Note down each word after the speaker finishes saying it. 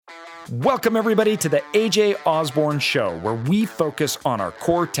Welcome, everybody, to the AJ Osborne Show, where we focus on our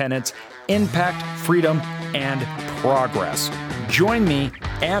core tenets: impact, freedom, and progress. Join me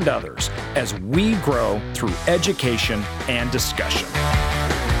and others as we grow through education and discussion.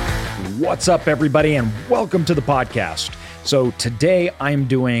 What's up, everybody, and welcome to the podcast. So today I'm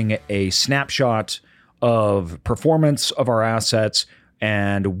doing a snapshot of performance of our assets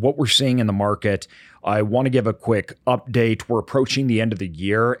and what we're seeing in the market. I want to give a quick update. We're approaching the end of the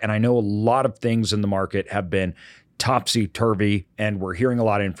year, and I know a lot of things in the market have been topsy-turvy, and we're hearing a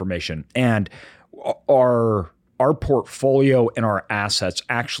lot of information. And our portfolio and our assets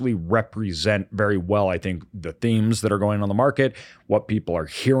actually represent very well, I think, the themes that are going on the market, what people are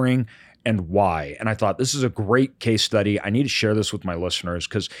hearing, and why. And I thought this is a great case study. I need to share this with my listeners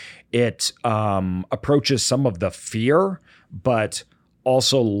because it approaches some of the fear, but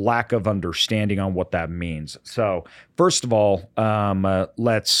also lack of understanding on what that means. So first of all,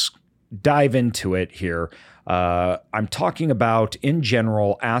 let's dive into it here. I'm talking about, in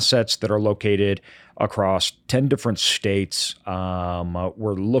general, assets that are located across 10 different states.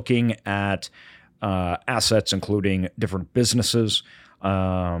 We're looking at assets including different businesses,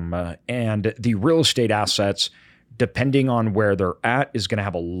 and the real estate assets, depending on where they're at, is going to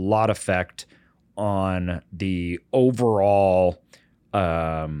have a lot of effect on the overall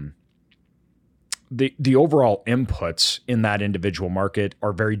the overall inputs in that individual market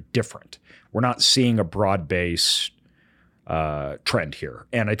are very different. We're not seeing a broad-based trend here.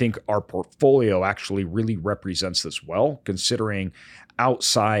 And I think our portfolio actually really represents this well, considering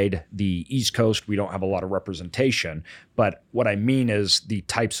outside the East Coast, we don't have a lot of representation. But what I mean is the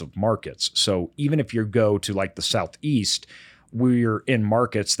types of markets. So even if you go to like the Southeast, we're in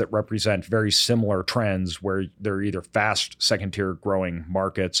markets that represent very similar trends where they're either fast second-tier growing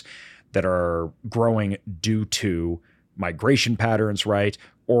markets that are growing due to migration patterns, right?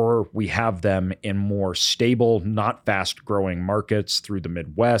 Or we have them in more stable, not fast-growing markets through the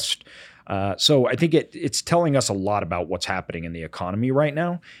Midwest. So I think it's telling us a lot about what's happening in the economy right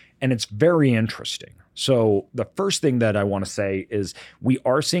now, and it's very interesting. So the first thing that I want to say is we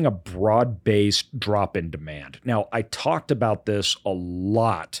are seeing a broad-based drop in demand. Now, I talked about this a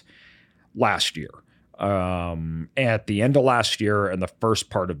lot last year. At the end of last year and the first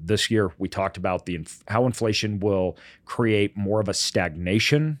part of this year, we talked about how inflation will create more of a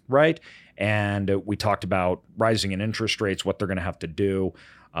stagnation, right? And we talked about rising in interest rates, what they're going to have to do.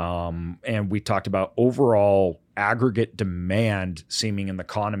 And we talked about overall aggregate demand seeming in the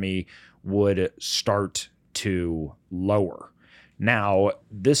economy would start to lower. Now,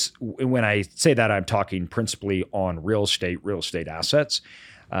 when I say that, I'm talking principally on real estate assets.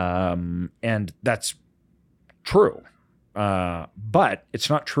 And that's true. But it's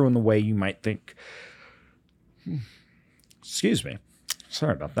not true in the way you might think. Excuse me.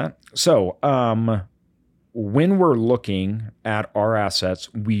 Sorry about that. So, when we're looking at our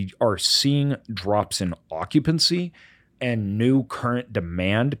assets, we are seeing drops in occupancy and new current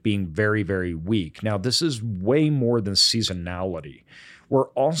demand being very, very weak. Now, this is way more than seasonality. We're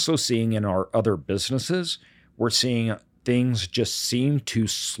also seeing in our other businesses, we're seeing things just seem to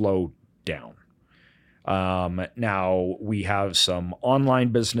slow down. Now, we have some online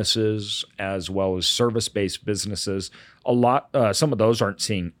businesses as well as service-based businesses. Some of those aren't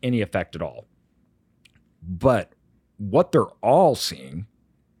seeing any effect at all. But what they're all seeing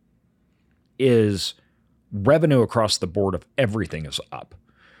is revenue across the board of everything is up.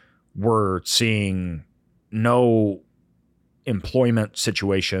 We're seeing no employment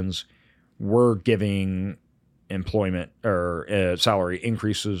situations. We're giving employment or salary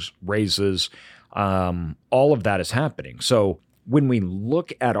increases, raises. All of that is happening. So when we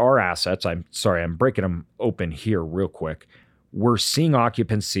look at our assets, I'm breaking them open here real quick. We're seeing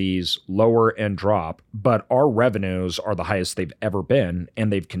occupancies lower and drop, but our revenues are the highest they've ever been,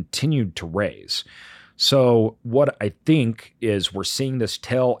 and they've continued to raise. So what I think is we're seeing this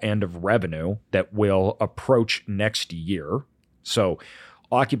tail end of revenue that will approach next year. So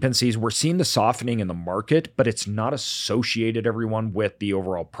occupancies, we're seeing the softening in the market, but it's not associated, everyone, with the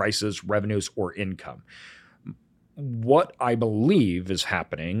overall prices, revenues, or income. What I believe is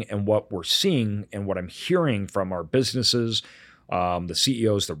happening and what we're seeing and what I'm hearing from our businesses, the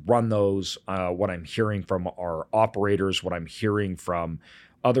CEOs that run those, what I'm hearing from our operators, what I'm hearing from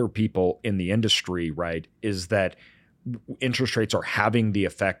other people in the industry, right, is that interest rates are having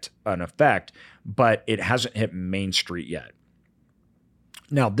an effect, but it hasn't hit Main Street yet.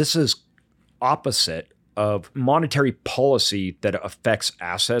 Now, this is opposite of monetary policy that affects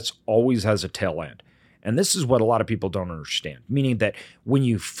assets always has a tail end. And this is what a lot of people don't understand, meaning that when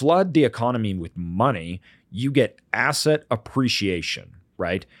you flood the economy with money, you get asset appreciation,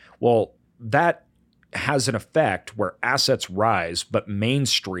 right? Well, that has an effect where assets rise, but Main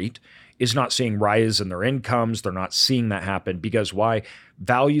Street is not seeing rise in their incomes. They're not seeing that happen because why?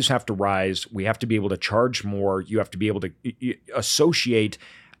 Values have to rise. We have to be able to charge more. You have to be able to associate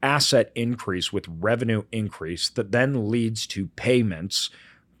asset increase with revenue increase that then leads to payments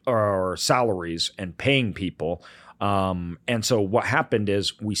or salaries and paying people. And so what happened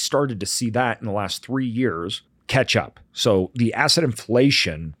is we started to see that in the last 3 years catch up. So the asset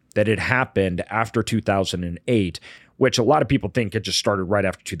inflation that had happened after 2008, which a lot of people think it just started right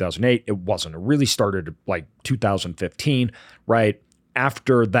after 2008. It wasn't. It really started like 2015, right?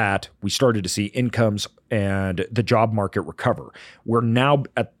 After that, we started to see incomes and the job market recover. We're now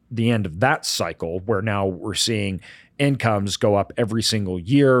at the end of that cycle where now we're seeing incomes go up every single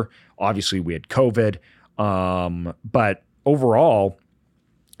year. Obviously, we had COVID, but overall,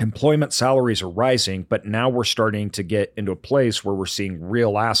 employment salaries are rising, but now we're starting to get into a place where we're seeing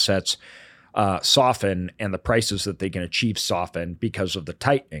real assets soften and the prices that they can achieve soften because of the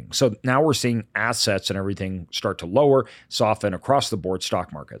tightening. So now we're seeing assets and everything start to lower, soften across the board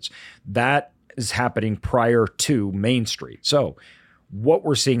stock markets. That is happening prior to Main Street. So what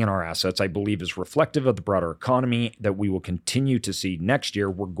we're seeing in our assets, I believe, is reflective of the broader economy that we will continue to see next year.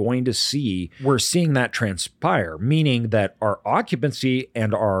 We're seeing that transpire, meaning that our occupancy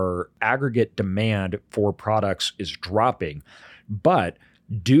and our aggregate demand for products is dropping. But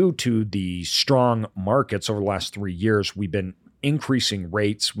due to the strong markets over the last 3 years, we've been increasing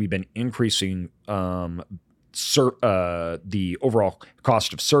rates. We've been increasing the overall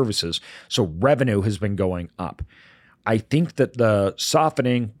cost of services. So revenue has been going up. I think that the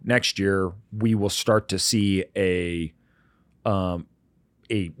softening next year, we will start to see a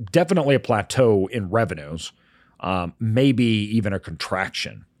definitely a plateau in revenues, maybe even a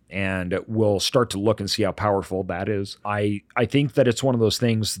contraction. And we'll start to look and see how powerful that is. I think that it's one of those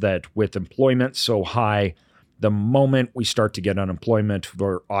things that with employment so high, the moment we start to get unemployment,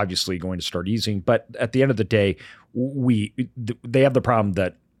 we're obviously going to start easing. But at the end of the day, they have the problem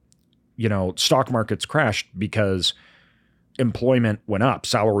that, stock markets crashed because employment went up,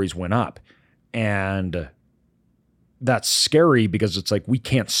 salaries went up. And that's scary because it's like we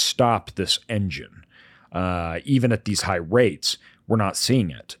can't stop this engine. Even at these high rates, we're not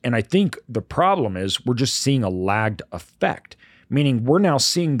seeing it. And I think the problem is we're just seeing a lagged effect, meaning we're now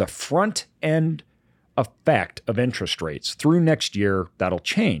seeing the front end effect of interest rates. Through next year, that'll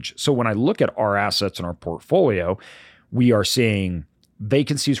change. So when I look at our assets in our portfolio, we are seeing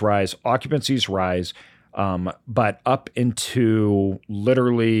vacancies rise, occupancies rise, but up into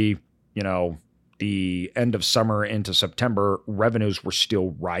literally, the end of summer into September, revenues were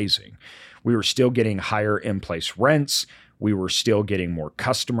still rising. We were still getting higher in-place rents. We were still getting more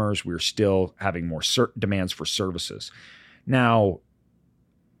customers. We were still having more demands for services. Now,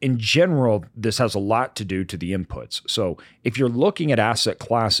 in general, this has a lot to do to the inputs. So if you're looking at asset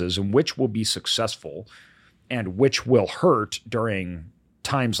classes and which will be successful and which will hurt during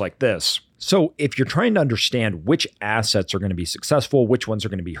times like this. So if you're trying to understand which assets are going to be successful, which ones are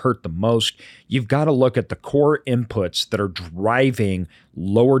going to be hurt the most, you've got to look at the core inputs that are driving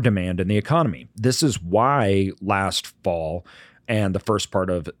lower demand in the economy. This is why last fall and the first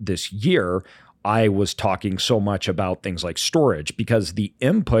part of this year, I was talking so much about things like storage, because the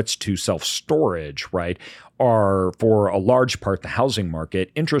inputs to self-storage, right, are for a large part the housing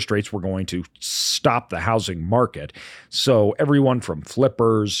market. Interest rates were going to stop the housing market. So everyone from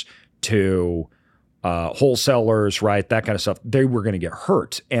flippers to wholesalers, right, that kind of stuff, they were going to get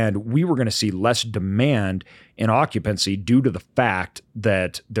hurt. And we were going to see less demand in occupancy due to the fact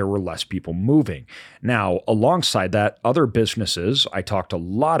that there were less people moving. Now, alongside that, other businesses, I talked a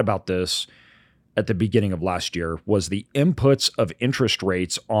lot about this at the beginning of last year, was the inputs of interest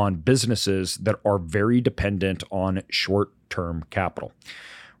rates on businesses that are very dependent on short-term capital,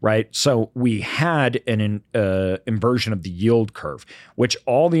 right? So we had an inversion of the yield curve, which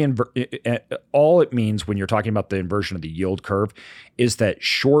all it means when you're talking about the inversion of the yield curve is that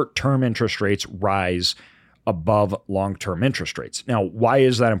short-term interest rates rise above long-term interest rates. Now, why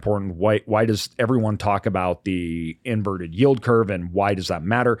is that important? Why does everyone talk about the inverted yield curve, and why does that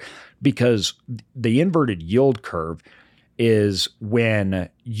matter? Because the inverted yield curve is when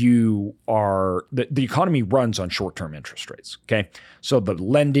you are, the economy runs on short-term interest rates, okay? So the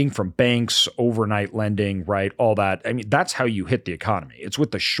lending from banks, overnight lending, right, all that, I mean, that's how you hit the economy. It's with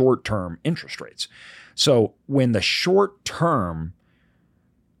the short-term interest rates. So when the short-term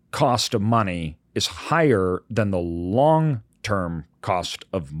cost of money is higher than the long-term cost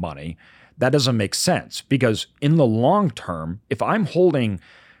of money, that doesn't make sense, because in the long term, if I'm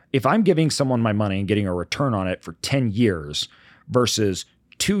giving someone my money and getting a return on it for 10 years versus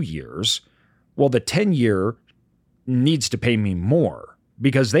 2 years, well, the 10-year needs to pay me more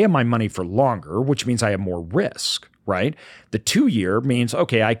because they have my money for longer, which means I have more risk, right? The 2-year means,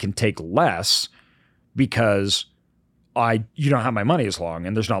 okay, I can take less because you don't have my money as long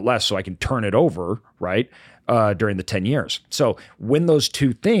and there's not less, so I can turn it over, right, during the 10 years. So when those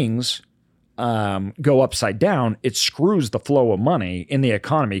two things go upside down, it screws the flow of money in the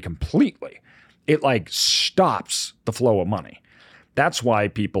economy completely. It like stops the flow of money. That's why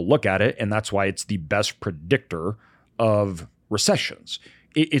people look at it, and that's why it's the best predictor of recessions.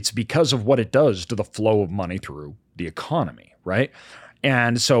 It's because of what it does to the flow of money through the economy, right?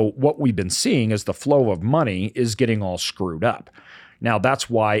 And so what we've been seeing is the flow of money is getting all screwed up. Now, that's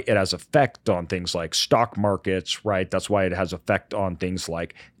why it has effect on things like stock markets, right? That's why it has effect on things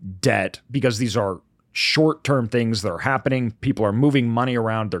like debt, because these are short-term things that are happening. People are moving money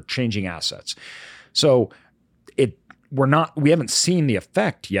around. They're changing assets. So we haven't seen the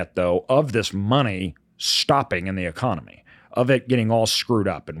effect yet, though, of this money stopping in the economy, of it getting all screwed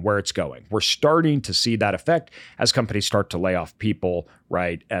up and where it's going. We're starting to see that effect as companies start to lay off people,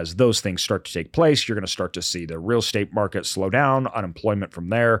 right? As those things start to take place, you're going to start to see the real estate market slow down, unemployment from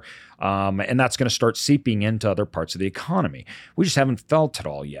there, and that's going to start seeping into other parts of the economy. We just haven't felt it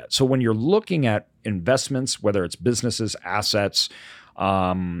all yet. So when you're looking at investments, whether it's businesses, assets,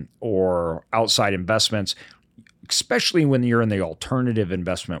 or outside investments, especially when you're in the alternative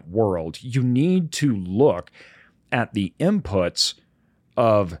investment world, you need to look at the inputs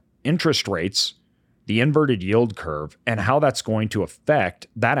of interest rates, the inverted yield curve, and how that's going to affect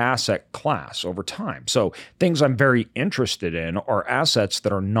that asset class over time. So things I'm very interested in are assets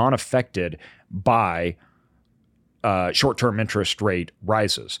that are not affected by short-term interest rate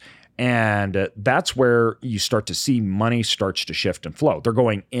rises. And that's where you start to see money starts to shift and flow. They're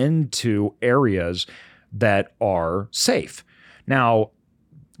going into areas that are safe. Now,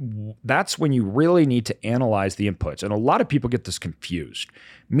 that's when you really need to analyze the inputs. And a lot of people get this confused,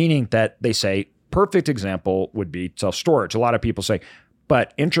 meaning that they say, perfect example would be self-storage. A lot of people say,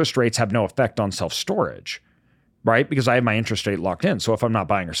 but interest rates have no effect on self-storage, right? Because I have my interest rate locked in. So if I'm not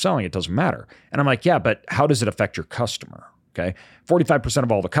buying or selling, it doesn't matter. And I'm like, yeah, but how does it affect your customer? Okay. 45%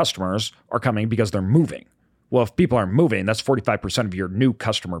 of all the customers are coming because they're moving. Well, if people are moving, that's 45% of your new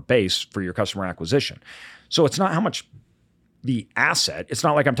customer base for your customer acquisition. So it's not how much the asset, it's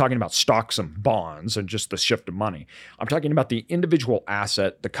not like I'm talking about stocks and bonds and just the shift of money. I'm talking about the individual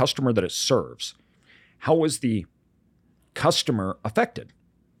asset, the customer that it serves. How is the customer affected?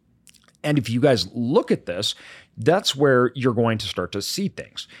 And if you guys look at this, that's where you're going to start to see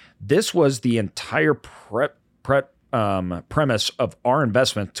things. This was the entire premise of our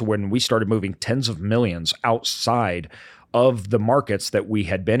investment to when we started moving tens of millions outside of the markets that we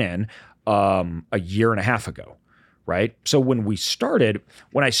had been in a year and a half ago, right? So when I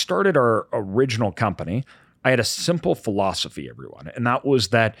started our original company, I had a simple philosophy, everyone, and that was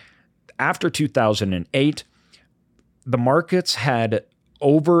that after 2008, the markets had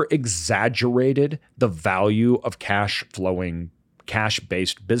over-exaggerated the value of cash-based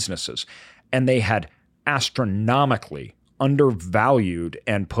businesses, and they had astronomically undervalued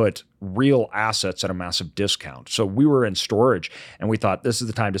and put real assets at a massive discount. So we were in storage and we thought this is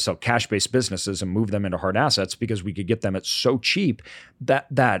the time to sell cash-based businesses and move them into hard assets because we could get them at so cheap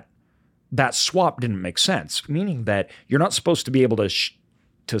that swap didn't make sense, meaning that you're not supposed to be able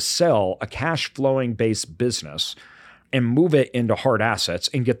to sell a cash flowing based business and move it into hard assets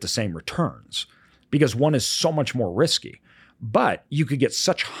and get the same returns because one is so much more risky. But you could get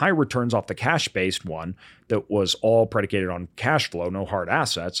such high returns off the cash-based one that was all predicated on cash flow, no hard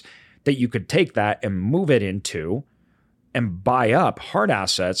assets, that you could take that and move it into and buy up hard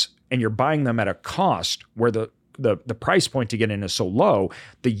assets, and you're buying them at a cost where the price point to get in is so low,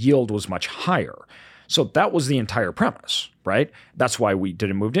 the yield was much higher. So that was the entire premise, right? That's why we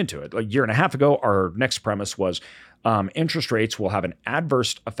didn't move into it. A year and a half ago, our next premise was interest rates will have an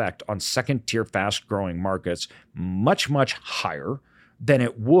adverse effect on second-tier fast-growing markets much, much higher than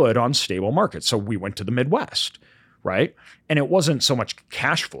it would on stable markets. So we went to the Midwest, right? And it wasn't so much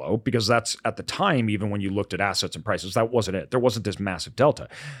cash flow because that's at the time, even when you looked at assets and prices, that wasn't it. There wasn't this massive delta.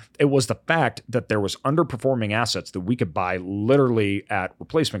 It was the fact that there was underperforming assets that we could buy literally at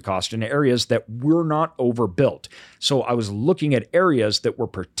replacement cost in areas that were not overbuilt. So I was looking at areas that were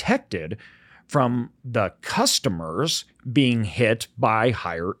protected from the customers being hit by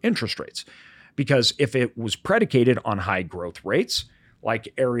higher interest rates. Because if it was predicated on high growth rates,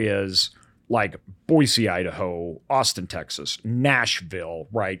 like areas like Boise, Idaho, Austin, Texas, Nashville,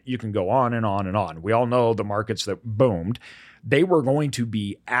 right? You can go on and on and on. We all know the markets that boomed. They were going to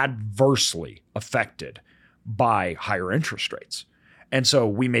be adversely affected by higher interest rates. And so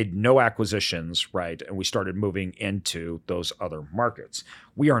we made no acquisitions, right? And we started moving into those other markets.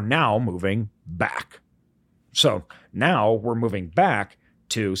 We are now moving back. So now we're moving back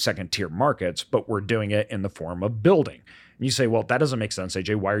to second tier markets, but we're doing it in the form of building. And you say, well, that doesn't make sense,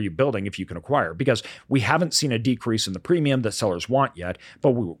 AJ. Why are you building if you can acquire? Because we haven't seen a decrease in the premium that sellers want yet,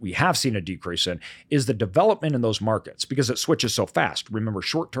 but what we have seen a decrease in is the development in those markets because it switches so fast. Remember,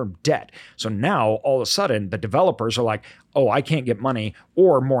 short-term debt. So now all of a sudden the developers are like, oh, I can't get money.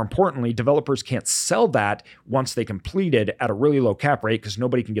 Or more importantly, developers can't sell that once they completed at a really low cap rate because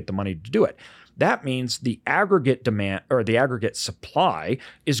nobody can get the money to do it. That means the aggregate demand or the aggregate supply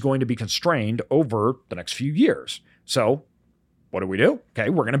is going to be constrained over the next few years. So what do? Okay,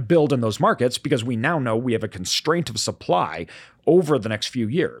 we're going to build in those markets because we now know we have a constraint of supply over the next few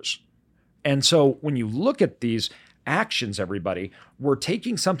years. And so when you look at these actions, everybody, we're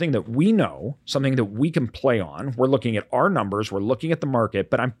taking something that we know, something that we can play on. We're looking at our numbers, we're looking at the market,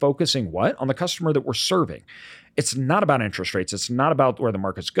 but I'm focusing what? On the customer that we're serving. It's not about interest rates. It's not about where the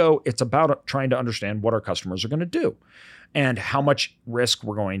markets go. It's about trying to understand what our customers are going to do and how much risk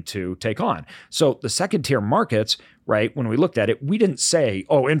we're going to take on. So the second tier markets, right, when we looked at it, we didn't say,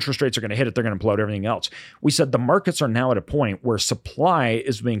 oh, interest rates are going to hit it, they're going to implode, everything else. We said the markets are now at a point where supply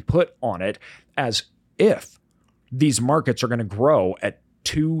is being put on it as if these markets are going to grow at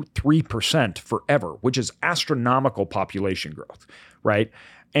 2-3% forever, which is astronomical population growth, right?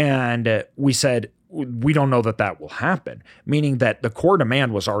 And we said, we don't know that that will happen, meaning that the core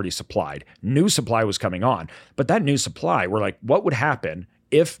demand was already supplied. New supply was coming on. But that new supply, we're like, what would happen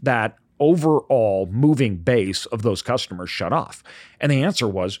if that overall moving base of those customers shut off? And the answer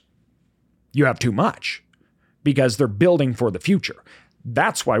was, you have too much because they're building for the future.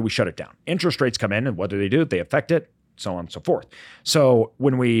 That's why we shut it down. Interest rates come in, and what do? They affect it, so on and so forth. So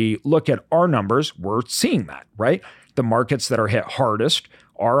when we look at our numbers, we're seeing that, right? The markets that are hit hardest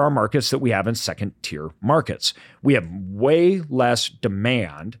are our markets that we have in second tier markets. We have way less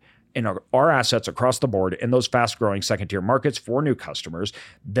demand in our assets across the board in those fast growing second tier markets for new customers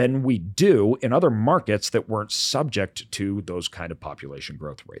than we do in other markets that weren't subject to those kind of population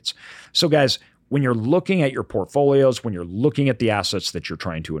growth rates. So guys, when you're looking at your portfolios, when you're looking at the assets that you're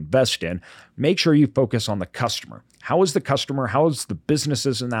trying to invest in, make sure you focus on the customer. How is the customer? How is the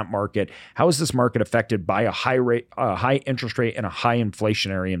businesses in that market? How is this market affected by a high interest rate and a high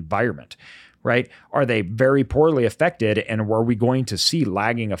inflationary environment, right? Are they very poorly affected? And are we going to see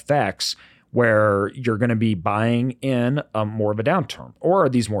lagging effects where you're going to be buying in more of a downturn? Or are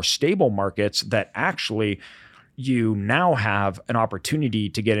these more stable markets that actually you now have an opportunity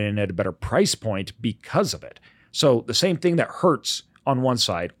to get in at a better price point because of it? So the same thing that hurts on one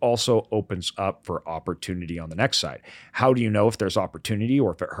side also opens up for opportunity on the next side. How do you know if there's opportunity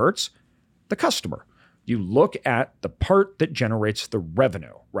or if it hurts? The customer. You look at the part that generates the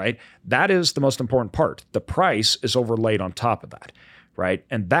revenue, right? That is the most important part. The price is overlaid on top of that, right?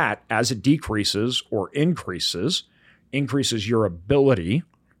 And that, as it decreases or increases your ability,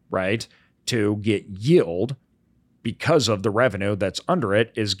 right, to get yield because of the revenue that's under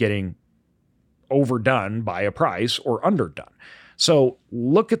it is getting overdone by a price or underdone. So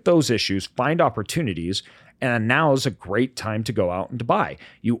look at those issues, find opportunities, and now is a great time to go out and to buy.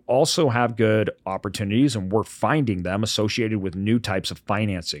 You also have good opportunities, and we're finding them associated with new types of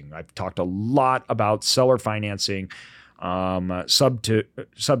financing. I've talked a lot about seller financing, subject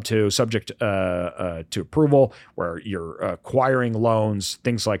to approval, where you're acquiring loans,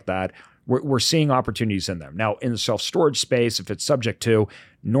 things like that. We're seeing opportunities in them. Now, in the self-storage space, if it's subject to,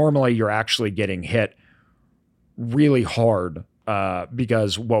 normally you're actually getting hit really hard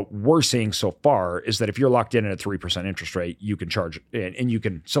because what we're seeing so far is that if you're locked in at a 3% interest rate, you can charge,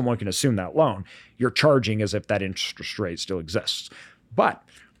 and someone can assume that loan. You're charging as if that interest rate still exists. But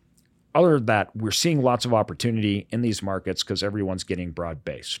other than that, we're seeing lots of opportunity in these markets because everyone's getting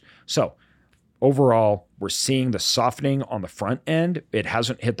broad-based. So overall, we're seeing the softening on the front end. It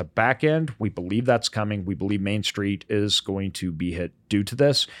hasn't hit the back end. We believe that's coming. We believe Main Street is going to be hit due to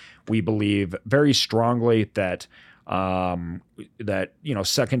this. We believe very strongly that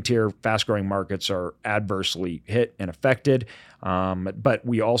second tier fast growing markets are adversely hit and affected. But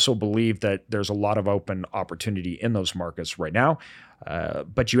we also believe that there's a lot of open opportunity in those markets right now.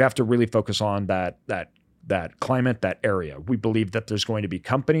 But you have to really focus on that climate, that area. We believe that there's going to be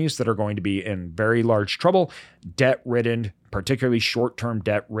companies that are going to be in very large trouble, debt-ridden, particularly short-term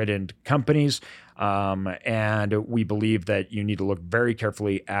debt-ridden companies. And we believe that you need to look very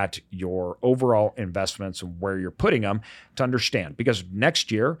carefully at your overall investments and where you're putting them to understand. Because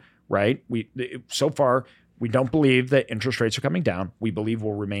next year, right, so far, We don't believe that interest rates are coming down. We believe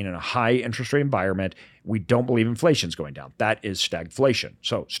we'll remain in a high interest rate environment. We don't believe inflation is going down. That is stagflation.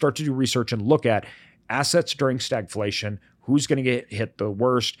 So start to do research and look at assets during stagflation. Who's going to get hit the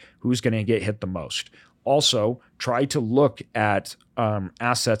worst? Who's going to get hit the most? Also, try to look at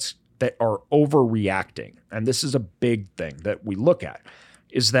assets that are overreacting. And this is a big thing that we look at,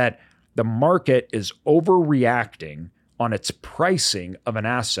 is that the market is overreacting on its pricing of an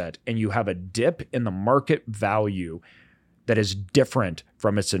asset, and you have a dip in the market value that is different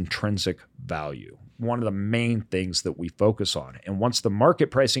from its intrinsic value. One of the main things that we focus on. And once the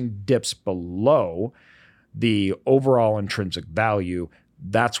market pricing dips below the overall intrinsic value,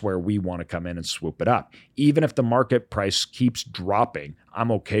 that's where we want to come in and swoop it up. Even if the market price keeps dropping,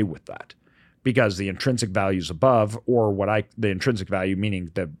 I'm okay with that, because the intrinsic value is above, or the intrinsic value, meaning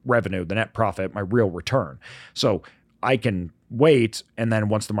the revenue, the net profit, my real return. So I can wait, and then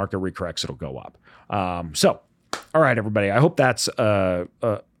once the market recorrects, it'll go up. All right, everybody. I hope that's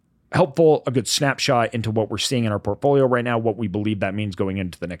helpful, a good snapshot into what we're seeing in our portfolio right now, what we believe that means going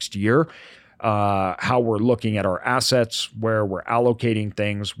into the next year. How we're looking at our assets, where we're allocating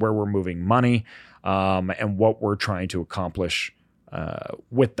things, where we're moving money, and what we're trying to accomplish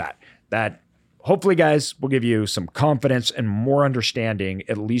with that. That hopefully, guys, will give you some confidence and more understanding,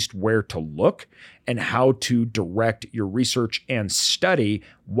 at least where to look and how to direct your research and study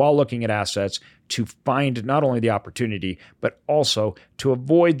while looking at assets to find not only the opportunity, but also to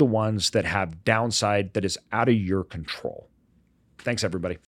avoid the ones that have downside that is out of your control. Thanks, everybody.